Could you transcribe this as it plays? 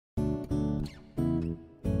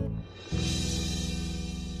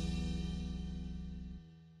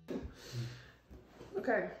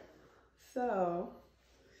Okay, so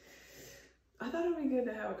I thought it would be good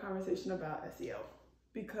to have a conversation about SEO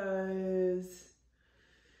because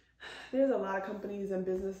there's a lot of companies and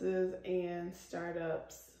businesses and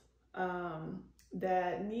startups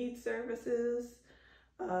that need services.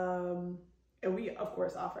 And we, of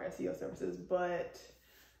course, offer SEO services, but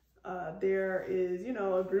there is,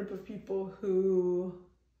 a group of people who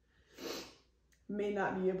may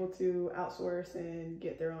not be able to outsource and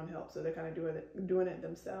get their own help, so they're kind of doing it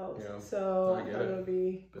themselves. Yeah, so I thought it would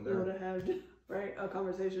be cool to have a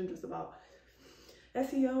conversation just about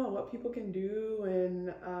SEO and what people can do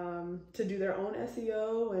and to do their own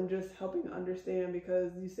SEO and just helping understand,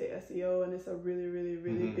 because you say SEO and it's a really, really,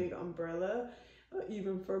 really big umbrella,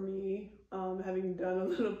 even for me, having done a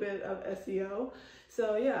little bit of SEO.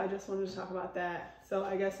 So yeah, I just wanted to talk about that. So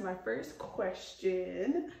I guess my first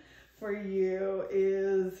question for you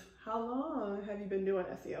is, how long have you been doing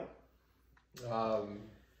SEO?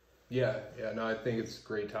 No, I think it's a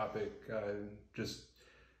great topic. Just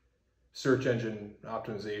search engine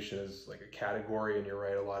optimization is like a category, and you're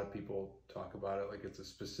right, a lot of people talk about it like it's a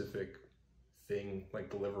specific thing, like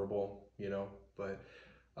deliverable, but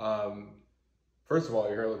first of all,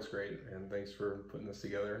 your hair looks great, and thanks for putting this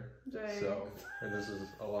together. Thanks. And this is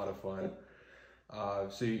a lot of fun.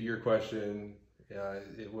 So your question,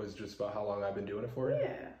 it was just about how long I've been doing it for.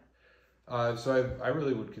 Yeah. So I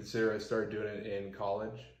really would consider I started doing it in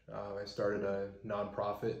college. I started a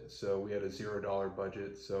nonprofit, so we had a $0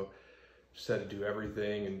 budget. So just had to do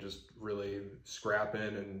everything and just really scrapping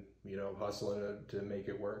and, hustling to make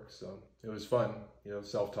it work. So it was fun,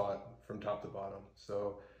 self-taught from top to bottom.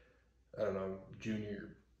 So I don't know,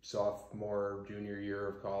 sophomore, junior year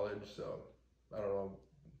of college. So I don't know,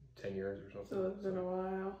 10 years or something. So it's been a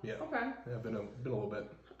while. Yeah. Okay. Yeah, been a little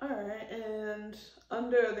bit. All right. And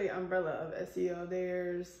under the umbrella of SEO,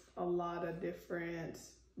 there's a lot of different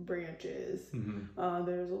branches.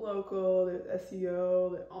 There's local, there's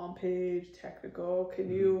SEO, there's on-page, technical. Can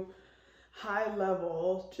you, high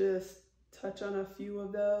level, just touch on a few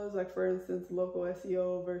of those? Like, for instance, local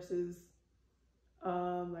SEO versus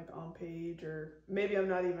like on page, or maybe I'm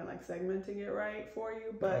not even like segmenting it right for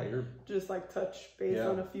you, but just like touch base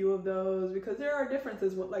on a few of those, because there are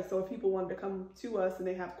differences. So if people wanted to come to us and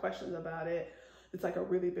they have questions about it, it's like a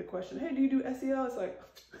really big question. Hey, do you do SEO? It's like,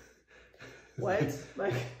 what?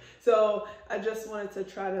 So I just wanted to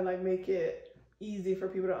try to make it easy for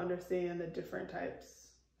people to understand the different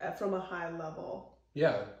types from a high level.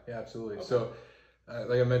 Yeah, absolutely. Okay. So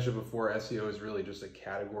like I mentioned before, SEO is really just a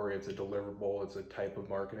category. It's a deliverable. It's a type of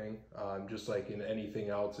marketing. Just like in anything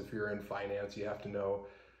else, if you're in finance, you have to know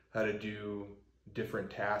how to do different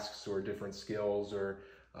tasks or different skills, or,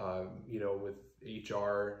 with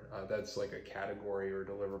HR, that's like a category or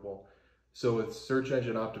deliverable. So with search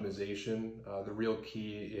engine optimization, the real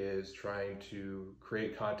key is trying to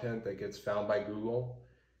create content that gets found by Google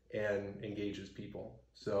and engages people.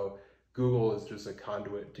 So Google is just a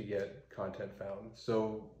conduit to get content found.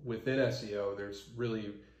 So within SEO, there's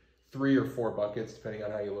really 3 or 4 buckets, depending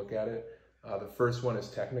on how you look at it. The first one is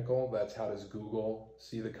technical. That's how does Google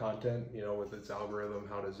see the content, with its algorithm?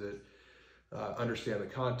 How does it understand the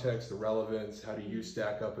context, the relevance? How do you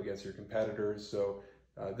stack up against your competitors? So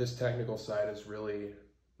this technical side is really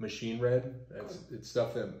machine read. It's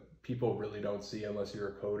stuff that people really don't see unless you're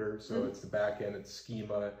a coder. So it's the back end, it's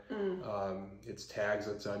schema, it's tags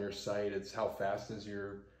that's on your site, it's how fast does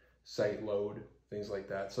your site load, things like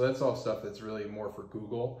that. So that's all stuff that's really more for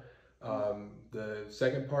Google. The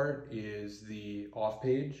second part is the off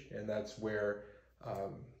page, and that's where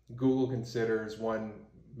Google considers one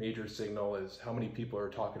major signal is how many people are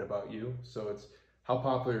talking about you. So it's how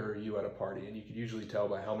popular are you at a party, and you can usually tell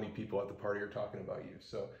by how many people at the party are talking about you.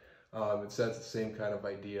 So it's that's the same kind of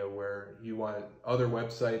idea where you want other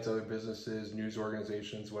websites, other businesses, news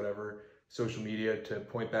organizations, whatever, social media to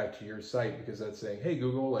point back to your site, because that's saying, hey,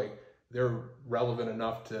 Google, they're relevant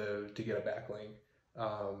enough to get a backlink.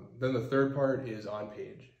 Then the third part is on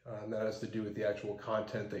page. That has to do with the actual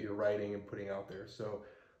content that you're writing and putting out there. So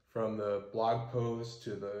from the blog posts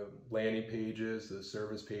to the landing pages, the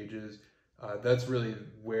service pages, that's really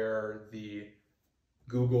where the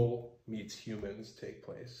Google meets humans take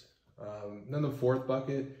place. Then the fourth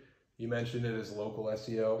bucket, you mentioned it as local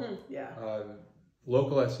SEO.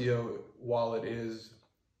 Local SEO, while it is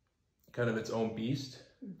kind of its own beast,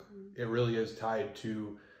 it really is tied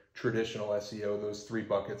to traditional SEO, those 3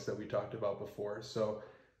 buckets that we talked about before. So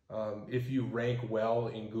if you rank well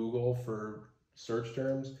in Google for search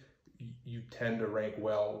terms, you tend to rank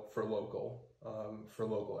well for local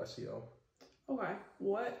SEO. Okay.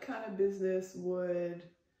 What kind of business would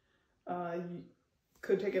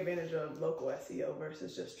could take advantage of local SEO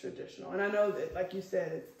versus just traditional. And I know that, like you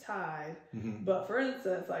said, it's tied, but for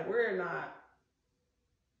instance, like we're not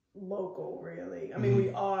local really. I mean,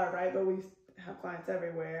 we are, right? But we have clients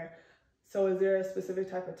everywhere. So is there a specific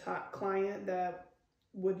type of top client that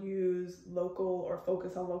would use local or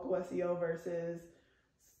focus on local SEO versus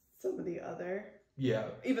some of the other? Yeah.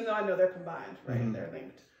 Even though I know they're combined, right? They're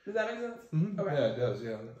linked. Does that make sense? Okay. Yeah, it does.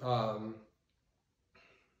 Yeah.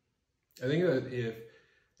 I think that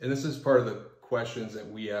and this is part of the questions that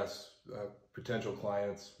we ask potential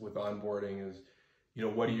clients with onboarding is,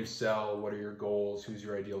 what do you sell? What are your goals? Who's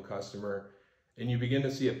your ideal customer? And you begin to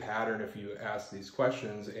see a pattern if you ask these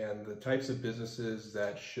questions, and the types of businesses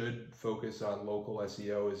that should focus on local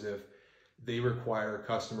SEO is if they require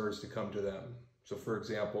customers to come to them. So for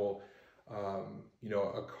example,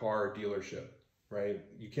 a car dealership, right?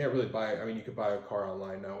 You can't really you could buy a car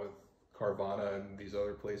online now with Carvana and these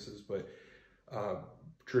other places, but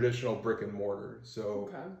traditional brick and mortar. So,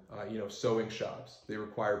 sewing shops, they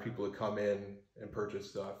require people to come in and purchase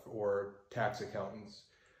stuff, or tax accountants,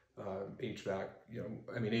 HVAC,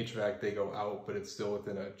 HVAC, they go out, but it's still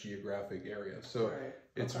within a geographic area. So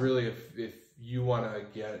it's really, if you want to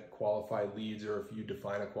get qualified leads, or if you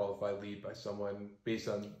define a qualified lead by someone based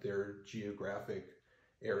on their geographic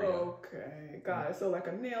area. Okay, got it. So like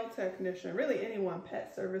a nail technician, really anyone,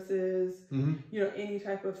 pet services, any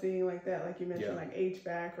type of thing like that. Like you mentioned, like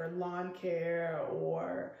HVAC or lawn care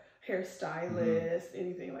or hairstylist,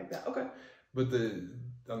 anything like that. Okay. But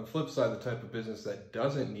on the flip side, the type of business that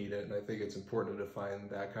doesn't need it, and I think it's important to define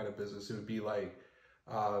that kind of business, it would be like,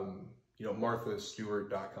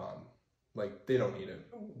 marthastewart.com. Like they don't need it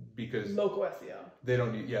because local SEO. They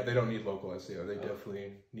don't need local SEO. They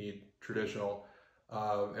definitely need traditional.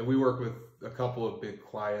 And we work with a couple of big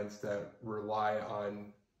clients that rely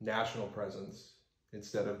on national presence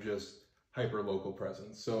instead of just hyper local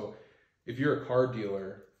presence. So if you're a car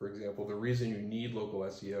dealer, for example, the reason you need local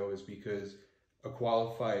SEO is because a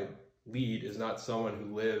qualified lead is not someone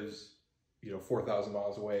who lives, 4,000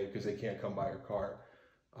 miles away because they can't come buy your car.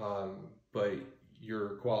 But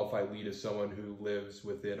your qualified lead is someone who lives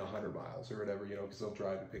within 100 miles or whatever, because they'll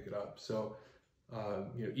drive to pick it up. So,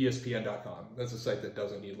 ESPN.com, that's a site that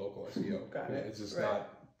doesn't need local SEO. It's just not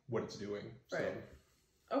what it's doing. Right.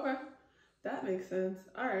 So. Okay. That makes sense.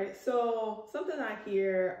 All right. So something I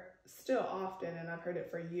hear still often, and I've heard it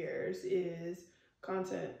for years, is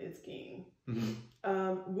content is king.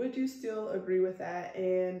 Would you still agree with that?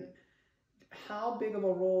 And how big of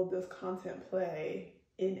a role does content play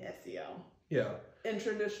in SEO? Yeah. In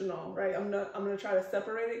traditional, right? I'm gonna try to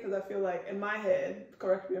separate it because I feel like in my head,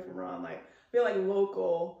 correct me if I'm wrong, like I feel like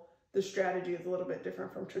local, the strategy is a little bit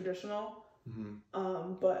different from traditional.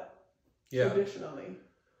 But traditionally,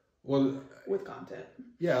 with content.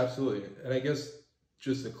 Yeah, absolutely. And I guess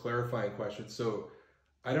just a clarifying question. So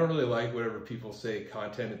I don't really like whenever people say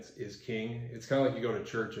content is king. It's kind of like you go to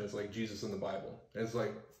church and it's like Jesus in the Bible. And it's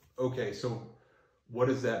like, okay, so what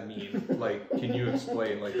does that mean? Like, can you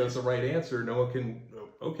explain? Like, that's the right answer. No one can,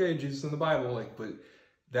 okay, Jesus in the Bible, like, but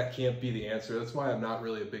that can't be the answer. That's why I'm not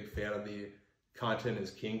really a big fan of the content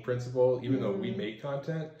is king principle, even though we make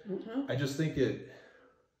content. I just think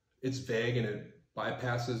it's vague and it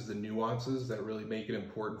bypasses the nuances that really make it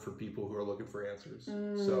important for people who are looking for answers.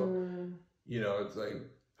 So, it's like,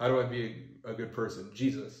 how do I be a good person?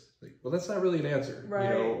 Jesus. Like, well, that's not really an answer,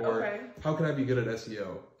 right? Or how can I be good at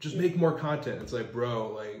SEO? Just make more content. It's like,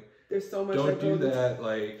 bro, like, there's so much. Don't do that.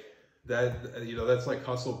 Like that, that's like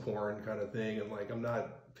hustle porn kind of thing. And like, I'm not a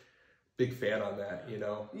big fan on that, You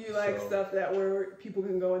like stuff that where people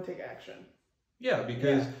can go and take action. Yeah,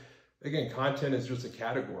 because again, content is just a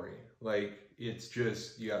category. Like it's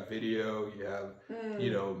just, you have video, you have,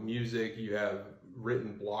 music, you have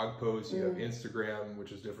written blog posts, you have Instagram,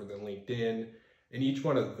 which is different than LinkedIn. And each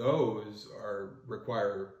one of those are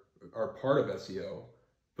part of SEO,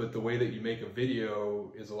 but the way that you make a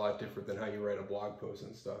video is a lot different than how you write a blog post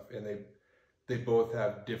and stuff. And they both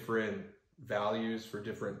have different values for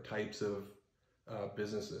different types of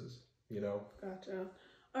businesses, Gotcha.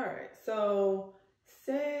 All right. So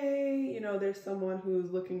say, there's someone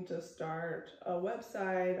who's looking to start a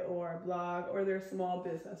website or a blog, or their small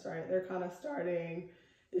business, right? They're kind of starting.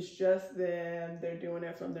 It's just them. They're doing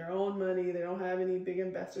it from their own money. They don't have any big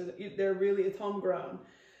investors. It's homegrown.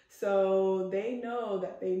 So they know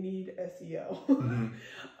that they need SEO.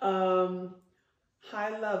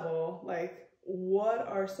 High level, like what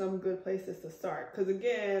are some good places to start? Because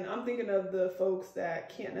again, I'm thinking of the folks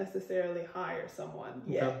that can't necessarily hire someone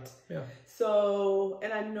yet. Okay. Yeah. So,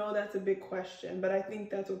 and I know that's a big question, but I think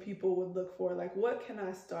that's what people would look for. Like, what can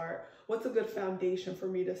I start? What's a good foundation for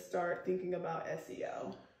me to start thinking about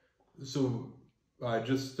SEO? So,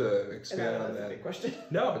 just to expand on That's that. a big question.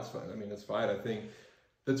 No, it's fine. I mean, it's fine. I think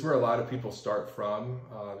that's where a lot of people start from.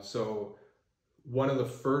 So one of the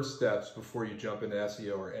first steps before you jump into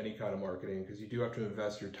SEO or any kind of marketing, because you do have to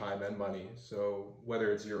invest your time and money. So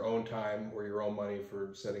whether it's your own time or your own money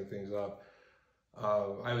for setting things up,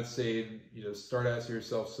 I would say, start asking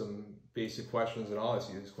yourself some basic questions, and I'll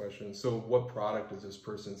ask you these questions. So what product is this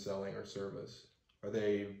person selling or service? Are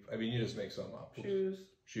they, I mean, you just make some up. Shoes.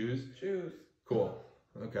 Shoes? Shoes. Cool.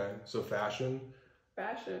 Okay. So fashion?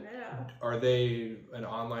 Fashion, yeah. Are they an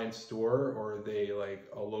online store, or are they like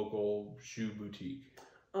a local shoe boutique?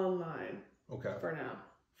 Online. Okay. For now.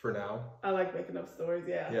 For now? I like making up stories,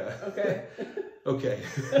 yeah. Yeah. Okay. Okay.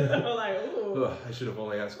 I'm like, ooh. Ugh, I should have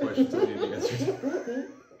only asked questions I knew the answers.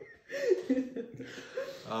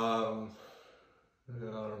 I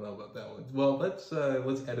don't know about that one. Well, let's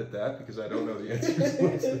edit that because I don't know the answers.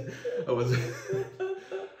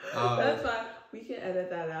 That's fine. We can edit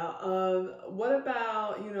that out. What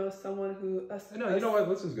about, someone who... No, you know what?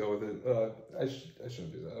 Let's just go with it. I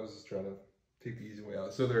shouldn't do that. I was just trying to take the easy way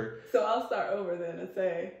out. So I'll start over then and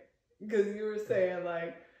say, because you were saying,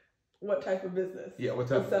 like, what type of business? Yeah, what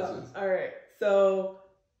type of business? All right. So,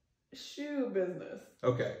 shoe business.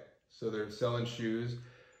 Okay. So they're selling shoes.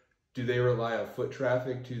 Do they rely on foot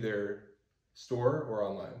traffic to their store or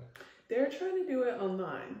online? They're trying to do it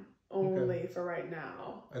online. Only for right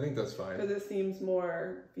now. I think that's fine. Because it seems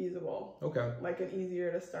more feasible. Okay. Like an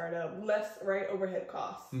easier to start up. Less, overhead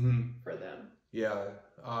costs for them. Yeah.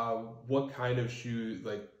 What kind of shoes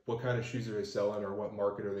are they selling, or what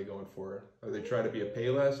market are they going for? Are they trying to be a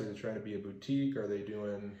Payless? Are they trying to be a boutique? Are they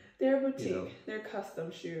doing... They're boutique. They're custom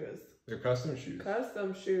shoes. They're custom shoes.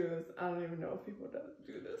 Custom shoes. I don't even know if people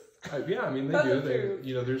do this. Yeah, I mean, they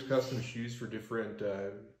do. There's custom shoes for different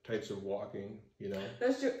types of walking,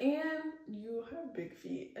 That's true. And you have big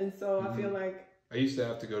feet. And so I feel like... I used to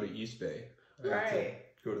have to go to East Bay. Right.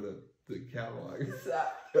 Go to the catalog.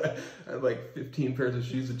 I had like 15 pairs of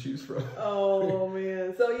shoes to choose from. Oh,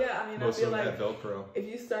 man. So, yeah, I mean, Most I feel of them like... had Velcro. If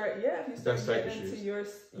you start getting into your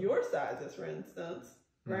sizes, for instance...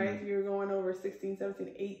 Right? If you're going over 16,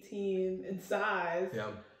 17, 18 in size,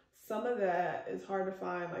 some of that is hard to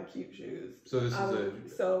find, like cute shoes. So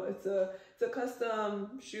it's a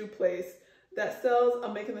custom shoe place that sells,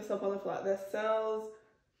 I'm making this up on the fly, that sells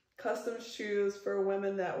custom shoes for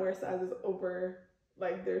women that wear sizes over,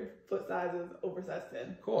 like their foot size is over size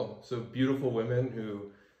 10. Cool. So beautiful women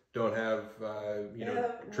who don't have,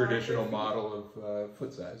 traditional model of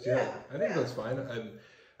foot size. Yeah. I think that's fine.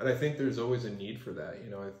 And I think there's always a need for that.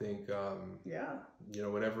 I think,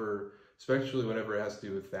 especially whenever it has to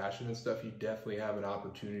do with fashion and stuff, you definitely have an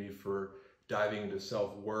opportunity for diving into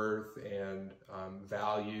self-worth and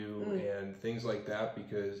value and things like that,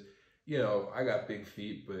 because, I got big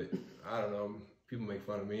feet, but I don't know, people make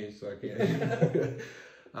fun of me, so I can't.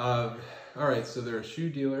 All right, so they're a shoe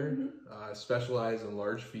dealer, specialized in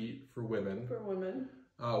large feet for women. For women.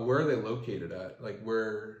 Where are they located at? Like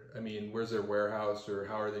where's their warehouse, or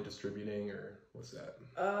how are they distributing, or what's that?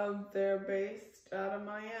 They're based out of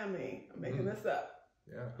Miami. I'm making this up.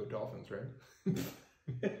 Yeah, go Dolphins, right?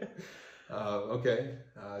 Okay,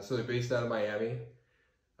 so they're based out of Miami.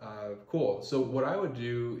 Cool. So what I would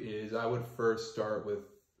do is I would first start with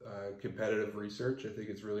competitive research. I think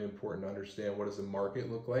it's really important to understand what does the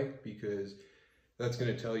market look like, because that's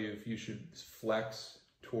going to tell you if you should flex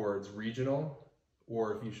towards regional,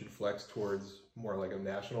 or if you should flex towards more like a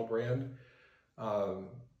national brand.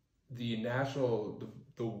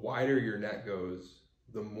 The wider your net goes,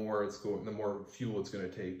 the more fuel it's going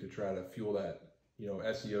to take to try to fuel that,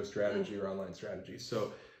 SEO strategy or online strategy.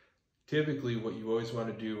 So typically what you always want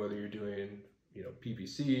to do, whether you're doing,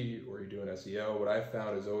 PPC or you're doing SEO, what I've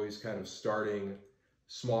found is always kind of starting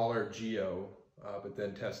smaller geo, but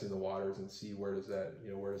then testing the waters and see where does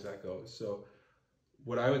that go. So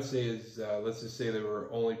what I would say is, let's just say they were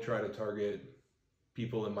only trying to target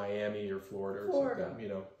people in Miami or Florida or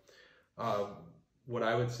something, what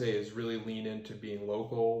I would say is really lean into being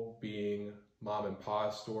local, being mom and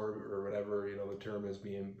pop store, or whatever, the term is,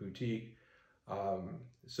 being boutique.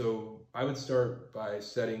 So I would start by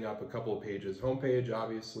setting up a couple of pages. Homepage,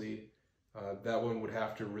 obviously, that one would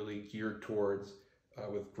have to really gear towards,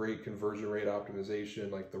 with great conversion rate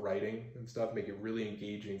optimization, like the writing and stuff, make it really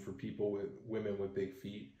engaging for women with big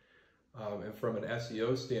feet. And from an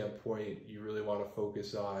SEO standpoint, you really want to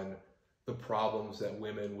focus on the problems that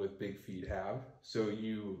women with big feet have. So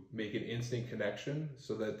you make an instant connection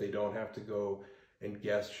so that they don't have to go and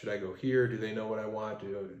guess, should I go here? Do they know what I want?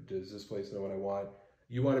 Does this place know what I want?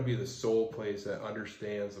 You want to be the sole place that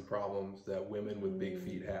understands the problems that women with big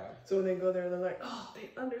feet have. So when they go there, they're like, oh,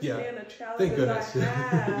 they understand the challenges I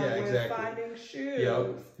have with finding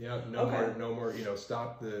shoes. Yeah. No more,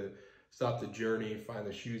 stop the journey, find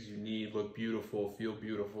the shoes you need, look beautiful, feel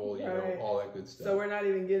beautiful, you know, all that good stuff. So we're not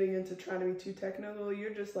even getting into trying to be too technical.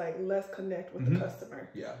 You're just like, let's connect with the customer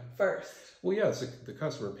first. Well, yeah, it's the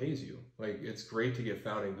customer pays you. Like, it's great to get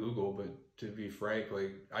found in Google, but to be frank,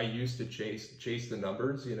 like, I used to chase the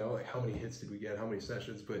numbers, you know, like how many hits did we get, how many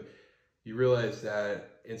sessions, but you realize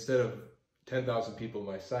that instead of 10,000 people on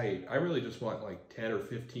my site, I really just want like 10 or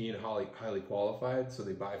 15 highly qualified so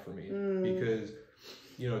they buy from me. Because,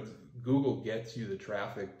 you know, Google gets you the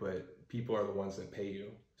traffic, but people are the ones that pay you.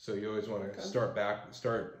 So you always want to start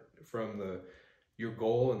from your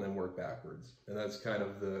goal and then work backwards. And that's kind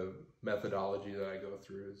of the methodology that I go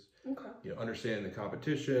through is, you know, understanding the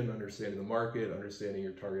competition, understanding the market, understanding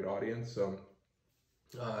your target audience. So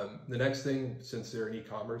the next thing, since they're an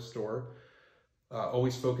e-commerce store,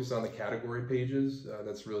 always focus on the category pages.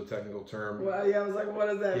 That's a really technical term. Well, yeah, I was like, what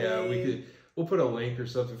does that mean? We'll put a link or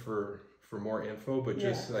something for more info, but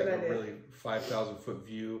just like a really 5,000 foot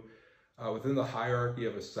view within the hierarchy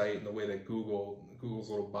of a site, and the way that Google's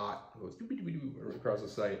little bot goes across the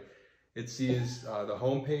site, it sees the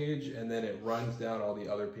home page, and then it runs down all the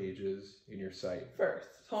other pages in your site. First.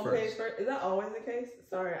 Homepage first. Is that always the case?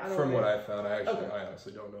 Sorry, I don't know. From what I found, I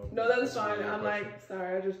honestly don't know. No, that's fine. Really I'm like,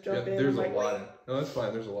 sorry, I just jumped in. There's a lot. No, that's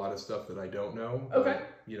fine. There's a lot of stuff that I don't know. Okay. But,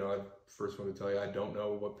 you know, I first want to tell you, I don't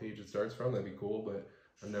know what page it starts from. That'd be cool, but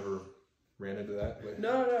I've never ran into that. But,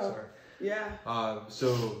 no. Sorry. Yeah.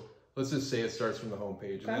 So let's just say it starts from the home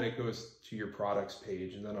page, and then it goes to your products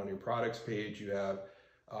page, and then on your products page you have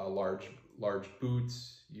large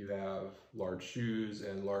boots, you have large shoes,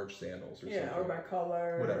 and large sandals, or something. Or by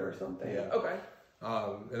color, whatever, or something. Yeah. Okay.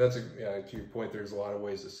 And that's to your point. There's a lot of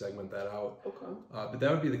ways to segment that out. Okay. But that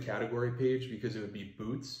would be the category page, because it would be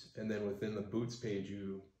boots, and then within the boots page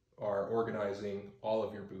you are organizing all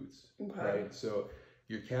of your boots. Okay. Right. So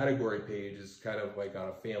your category page is kind of like on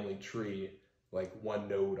a family tree, like one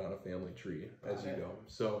node on a family tree as you go.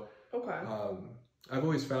 So I've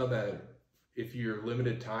always found that if you're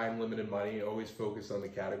limited time, limited money, always focus on the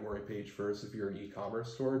category page first if you're an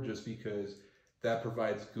e-commerce store, just because that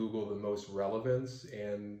provides Google the most relevance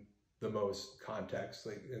and the most context,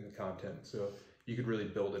 like in the content. So you could really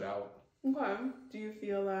build it out. Okay. Do you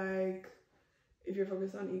feel like if you're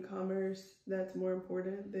focused on e-commerce, that's more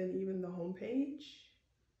important than even the homepage?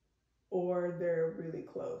 Or they're really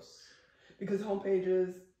close? Because homepage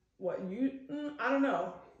is I don't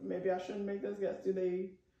know. Maybe I shouldn't make this guess.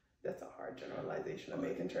 That's a hard generalization to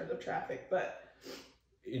make in terms of traffic, but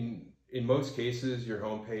in most cases, your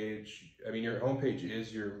homepage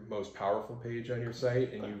is your most powerful page on your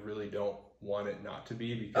site, and you really don't want it not to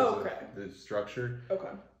be because of the structure. Okay.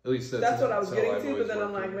 At least that's what I was getting to, but then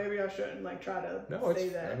I'm like, maybe I shouldn't like try to say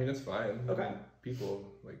that. I mean, it's fine. Okay. I mean,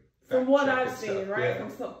 people like from what I've seen, right?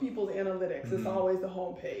 From some people's analytics, it's always the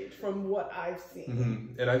homepage. From what I've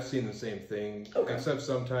seen, and I've seen the same thing, except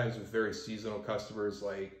sometimes with very seasonal customers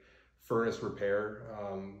like furnace repair,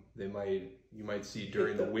 you might see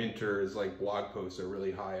during the winter is like blog posts are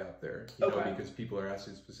really high up there, you know, because people are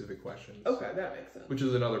asking specific questions. Okay, that makes sense. Which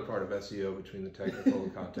is another part of SEO between the technical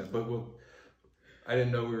and content. But I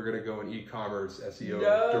didn't know we were going to go in e-commerce SEO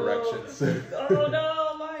directions. Oh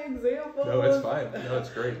no, my example. No, it's fine. No, it's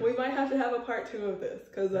great. We might have to have a part 2 of this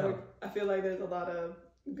because I feel like there's a lot of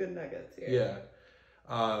good nuggets here. Yeah.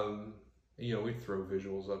 You know, we'd throw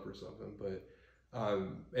visuals up or something, but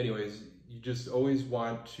anyways, you just always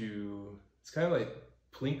want to, it's kind of like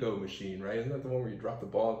Plinko machine, right? Isn't that the one where you drop the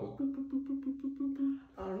ball and it goes boop, boop, boop, boop, boop, boop, boop?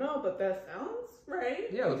 I don't know, but that sounds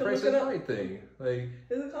right. Yeah, the Price is Right thing. Like,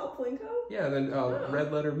 is it called Plinko? Yeah, and then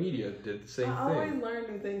Red Letter Media did the same thing. I always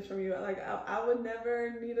learn new things from you. Like, I would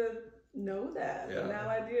never need to know that, but now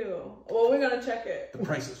I do. Well, we're going to check it. The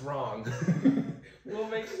price is wrong. We'll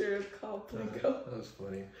make sure it's called Plinko. That was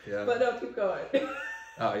funny. Yeah. But no, keep going.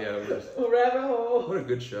 Oh, yeah. Rabbit hole. What a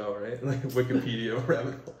good show, right? Like Wikipedia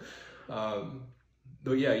rabbit hole.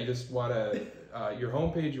 But yeah, you just want to, your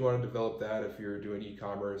homepage, you want to develop that if you're doing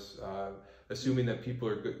e-commerce, assuming that people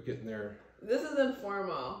are getting there. This is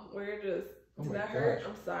informal. We're just, did that hurt?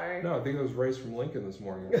 I'm sorry. No, I think it was rice from Lincoln this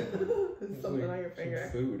morning. Something on your finger.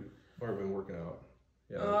 Some food. Or I've been working out.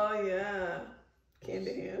 Yeah. Oh, yeah.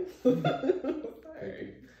 Candy hands. Sorry.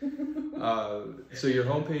 picky. So your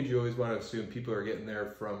homepage, you always want to assume people are getting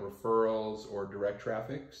there from referrals or direct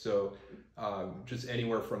traffic. So just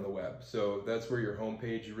anywhere from the web. So that's where your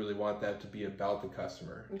homepage, you really want that to be about the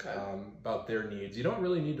customer, about their needs. You don't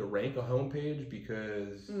really need to rank a homepage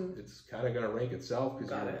because it's kind of going to rank itself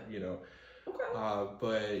because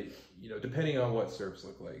but depending on what SERPs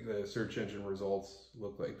look like, the search engine results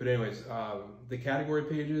look like. But anyways, the category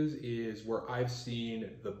pages is where I've seen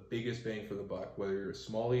the biggest bang for the buck, whether you're a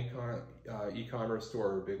small e-commerce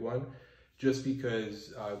store or a big one, just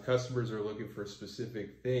because customers are looking for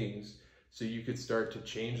specific things. So you could start to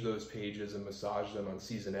change those pages and massage them on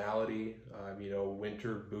seasonality,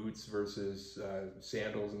 winter boots versus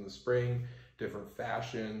sandals in the spring, different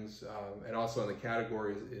fashions, and also in the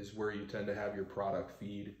categories is where you tend to have your product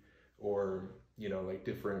feed or, like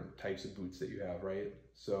different types of boots that you have, right?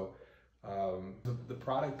 So the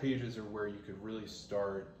product pages are where you could really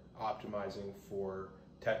start optimizing for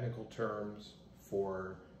technical terms,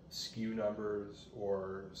 for SKU numbers,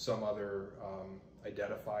 or some other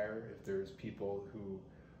identifier. If there's people who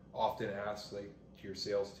often ask, like to your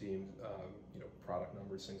sales team, product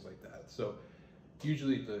numbers, things like that. So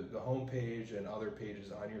usually the homepage and other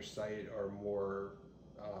pages on your site are more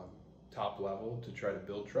top level to try to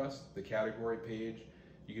build trust. The category page,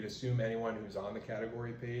 you can assume anyone who's on the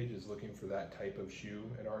category page is looking for that type of shoe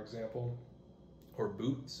in our example, or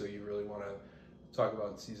boot. So you really want to talk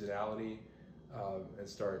about seasonality and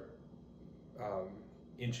start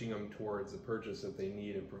inching them towards the purchase that they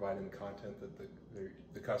need and providing the content that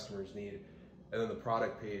the customers need. And then the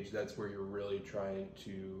product page, that's where you're really trying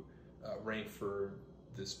to rank for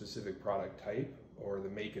the specific product type or the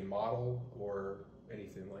make and model or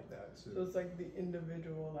anything like that. So it's like the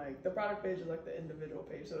individual, like the product page is like the individual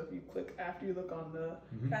page. So if you click, after you look on the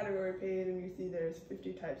category page and you see there's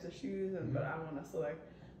 50 types of shoes, and but I want to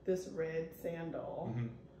select this red sandal,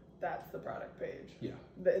 that's the product page. Yeah.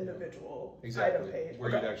 The individual item page. Where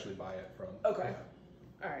you'd actually buy it from. Okay.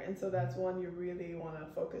 Yeah. All right. And so that's one you really want to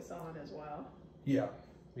focus on as well. Yeah.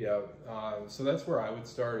 Yeah. So that's where I would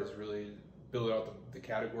start, is really build out the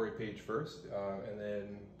category page first. And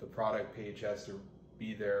then the product page has to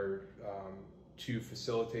be there to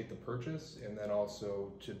facilitate the purchase and then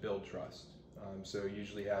also to build trust. So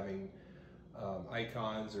usually having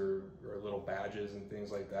icons or little badges and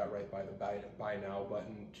things like that right by the buy now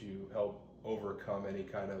button to help overcome any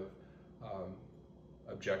kind of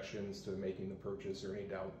objections to making the purchase or any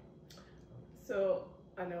doubt. So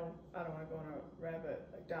I know I don't want to go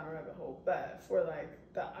down a rabbit hole, but for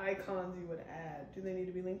like the icons you would add, do they need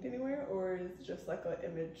to be linked anywhere, or is it just like an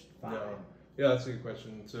image fine? No. Yeah, that's a good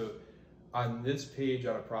question. So on this page,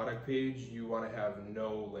 on a product page, you want to have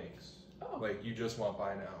no links. Like you just want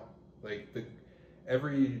buy now. Like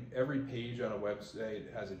every page on a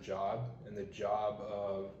website has a job, and the job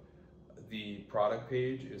of the product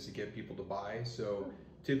page is to get people to buy. So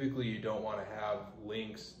typically you don't want to have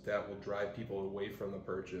links that will drive people away from the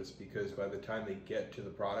purchase, because by the time they get to the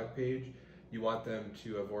product page, you want them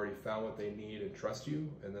to have already found what they need and trust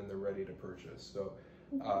you, and then they're ready to purchase. So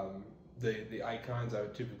the icons, I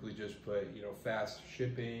would typically just put, fast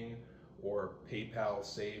shipping or PayPal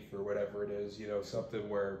safe or whatever it is, something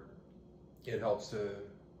where it helps to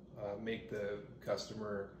make the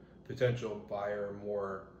potential buyer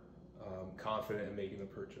more confident in making the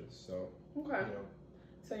purchase. So,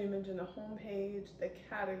 So you mentioned the home page, the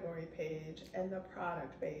category page, and the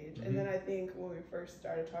product page. And then I think when we first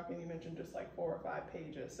started talking, you mentioned just like 4 or 5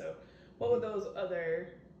 pages. So what would those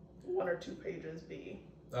other 1 or 2 pages be?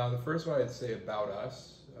 The first one I'd say about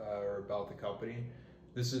us or about the company.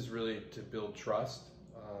 This is really to build trust,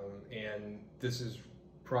 and this is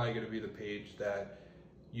probably going to be the page that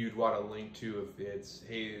you'd want to link to if it's,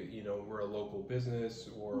 hey, we're a local business,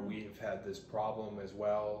 or we've had this problem as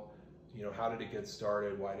well. How did it get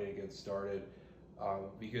started? Why did it get started?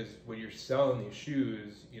 Because when you're selling these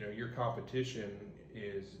shoes, your competition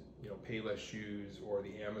is, Payless Shoes or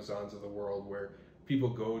the Amazons of the world, where people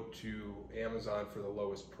go to Amazon for the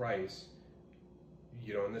lowest price.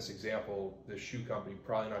 In this example, the shoe company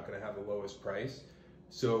probably not going to have the lowest price.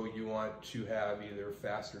 So you want to have either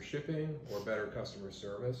faster shipping or better customer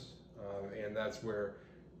service. And that's where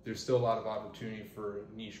there's still a lot of opportunity for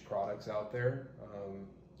niche products out there.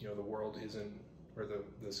 The world isn't, or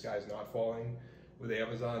the sky's not falling with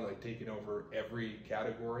Amazon, like taking over every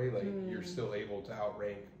category. Like you're still able to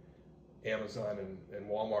outrank Amazon and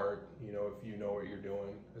Walmart, if you know what you're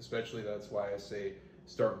doing. Especially that's why I say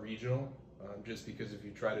start regional, just because if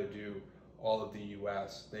you try to do all of the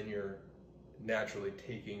US, then you're naturally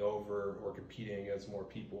taking over or competing against more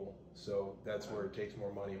people. So that's where it takes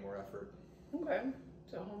more money, more effort. Okay.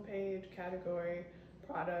 So homepage, category,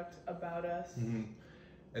 product, about us. Mm-hmm.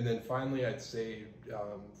 And then finally, I'd say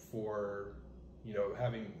for,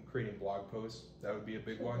 creating blog posts, that would be a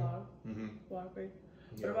big one. Blog. Mm-hmm. Blog page.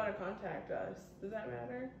 Yeah. What about a contact us? Does that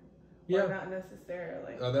matter? Yeah. Or not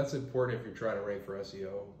necessarily? That's important if you're trying to rank for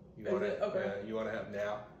SEO. You want to Okay. You want to have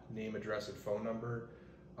name, address, and phone number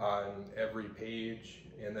on every page,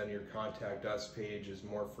 and then your contact us page is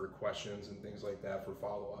more for questions and things like that for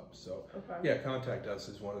follow up. So yeah, contact us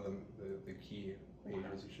is one of the key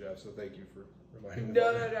pages you should have. So thank you for reminding me. No.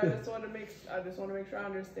 I just want to make sure I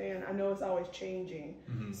understand. I know it's always changing.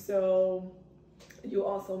 Mm-hmm. So you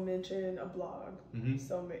also mentioned a blog. Mm-hmm.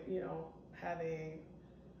 So having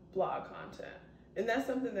blog content, and that's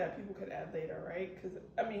something that people could add later, right? Because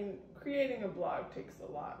creating a blog takes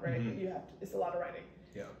a lot, right? Mm-hmm. It's a lot of writing.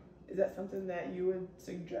 Yeah. Is that something that you would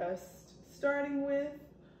suggest starting with?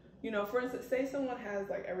 For instance, say someone has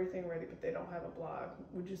like everything ready, but they don't have a blog.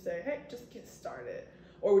 Would you say, hey, just get started?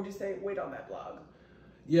 Or would you say, wait on that blog?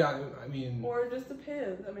 Yeah, Or it just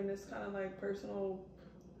depends. It's kind of like personal.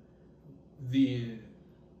 The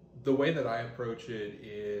way that I approach it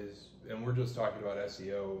is, and we're just talking about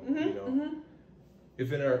SEO,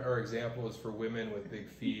 if in our example is for women with big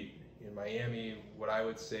feet in Miami, what I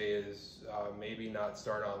would say is maybe not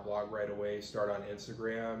start on blog right away, start on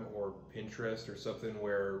Instagram or Pinterest or something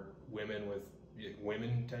where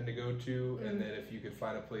women tend to go to, and then if you could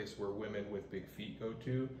find a place where women with big feet go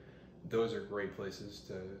to, those are great places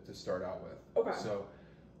to start out with. Okay. So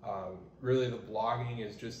really the blogging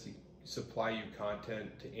is just to supply you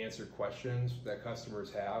content to answer questions that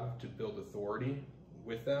customers have, to build authority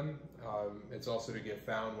with them. It's also to get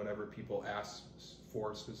found whenever people ask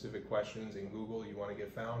for specific questions in Google, you want to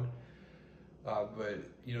get found. But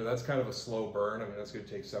that's kind of a slow burn. That's going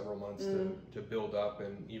to take several months to build up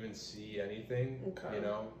and even see anything. Okay.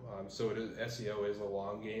 So SEO is a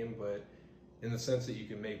long game, but in the sense that you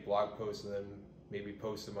can make blog posts and then maybe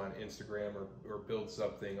post them on Instagram or build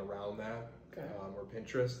something around that, or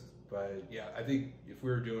Pinterest. But yeah, I think if we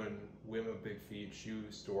were doing women with big feet shoe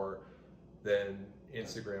store, then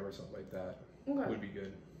Instagram or something like that would be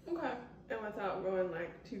good. Okay. And without going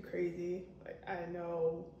like too crazy, like I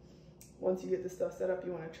know once you get the stuff set up,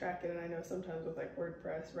 you want to track it. And I know sometimes with like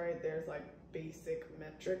WordPress, right, there's like basic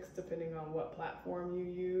metrics depending on what platform you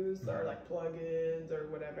use or like plugins or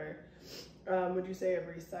whatever. Would you say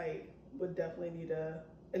every site would definitely need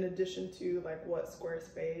in addition to like what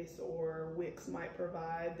Squarespace or Wix might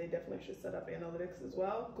provide, they definitely should set up analytics as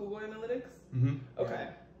well, Google Analytics? Mm-hmm. Okay.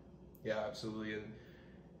 Yeah, absolutely. And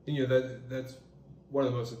that's one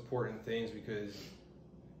of the most important things, because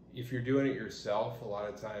if you're doing it yourself, a lot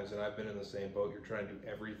of times, and I've been in the same boat, you're trying to do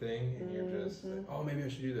everything and you're just like, oh, maybe I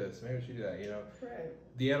should do this, maybe I should do that, Right.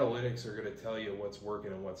 The analytics are going to tell you what's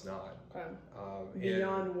working and what's not. Okay.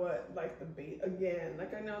 Beyond what, like again,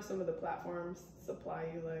 like I know some of the platforms supply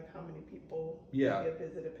you like how many people have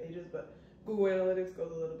visited pages, but Google Analytics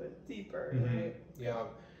goes a little bit deeper, right? Yeah.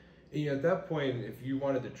 At that point, if you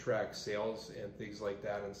wanted to track sales and things like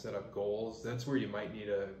that and set up goals, that's where you might need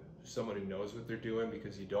someone who knows what they're doing,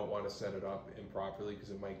 because you don't want to set it up improperly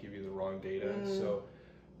because it might give you the wrong data. So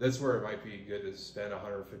that's where it might be good to spend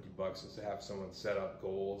 $150 is to have someone set up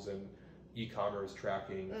goals and e-commerce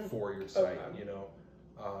tracking for your site.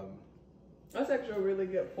 That's actually a really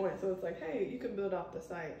good point. So it's like, hey, you can build off the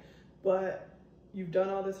site, but you've done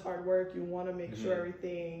all this hard work. You want to make sure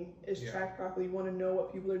everything is tracked properly. You want to know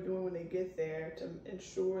what people are doing when they get there to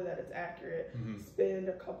ensure that it's accurate. Spend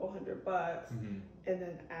a couple $100 and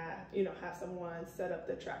then have someone set up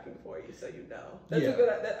the tracking for you, so that's a good.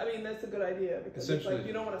 That's a good idea, because it's like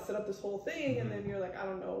you don't want to set up this whole thing and then you're like, I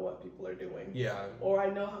don't know what people are doing. Yeah. Or I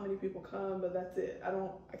know how many people come, but that's it.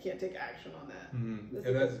 I can't take action on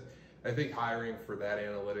that. I think hiring for that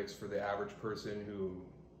analytics for the average person who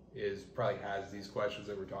probably has these questions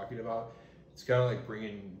that we're talking about, it's kind of like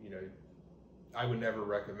bringing, I would never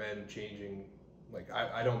recommend changing, like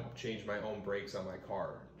I don't change my own brakes on my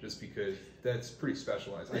car, just because that's pretty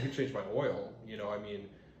specialized. I can change my oil,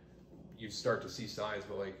 you start to see signs,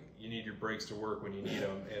 but like you need your brakes to work when you need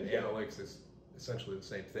them, and analytics is essentially the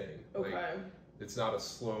same thing. Okay. Like, it's not a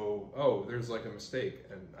slow, there's like a mistake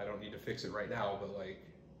and I don't need to fix it right now, but like,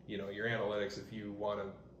 your analytics, if you want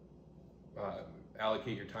to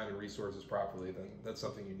allocate your time and resources properly, then that's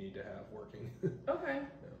something you need to have working. Okay.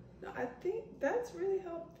 No, I think that's really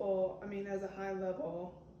helpful. As a high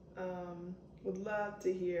level, would love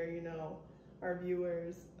to hear, our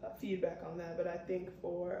viewers' feedback on that. But I think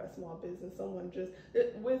for a small business, someone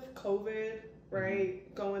with COVID,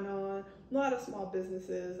 right, going on, a lot of small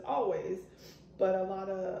businesses always, but a lot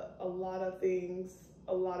of things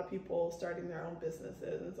a lot of people starting their own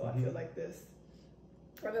businesses, and so I feel like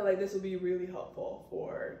this will be really helpful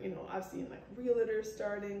for, I've seen like realtors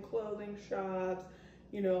starting clothing shops,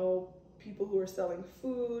 people who are selling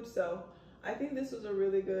food. So I think this was a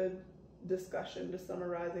really good discussion, just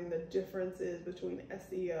summarizing the differences between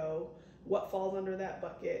SEO, what falls under that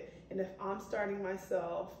bucket, and if I'm starting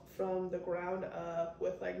myself from the ground up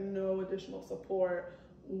with like no additional support,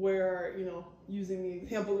 where, using the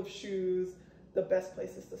example of shoes, the best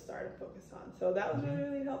places to start and focus on. So that was really,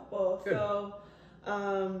 really helpful. Good. So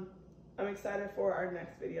I'm excited for our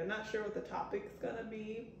next video. Not sure what the topic's gonna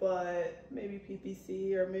be, but maybe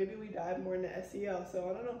PPC, or maybe we dive more into SEO. So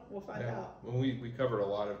I don't know. We'll find out. Well, we covered a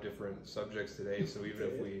lot of different subjects today, so even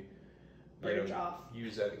if we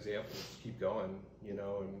use that example, just keep going, and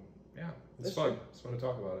it's fun. It's fun to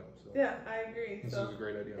talk about it. So yeah, I agree. This is a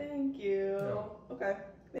great idea. Thank you. Yeah. Okay.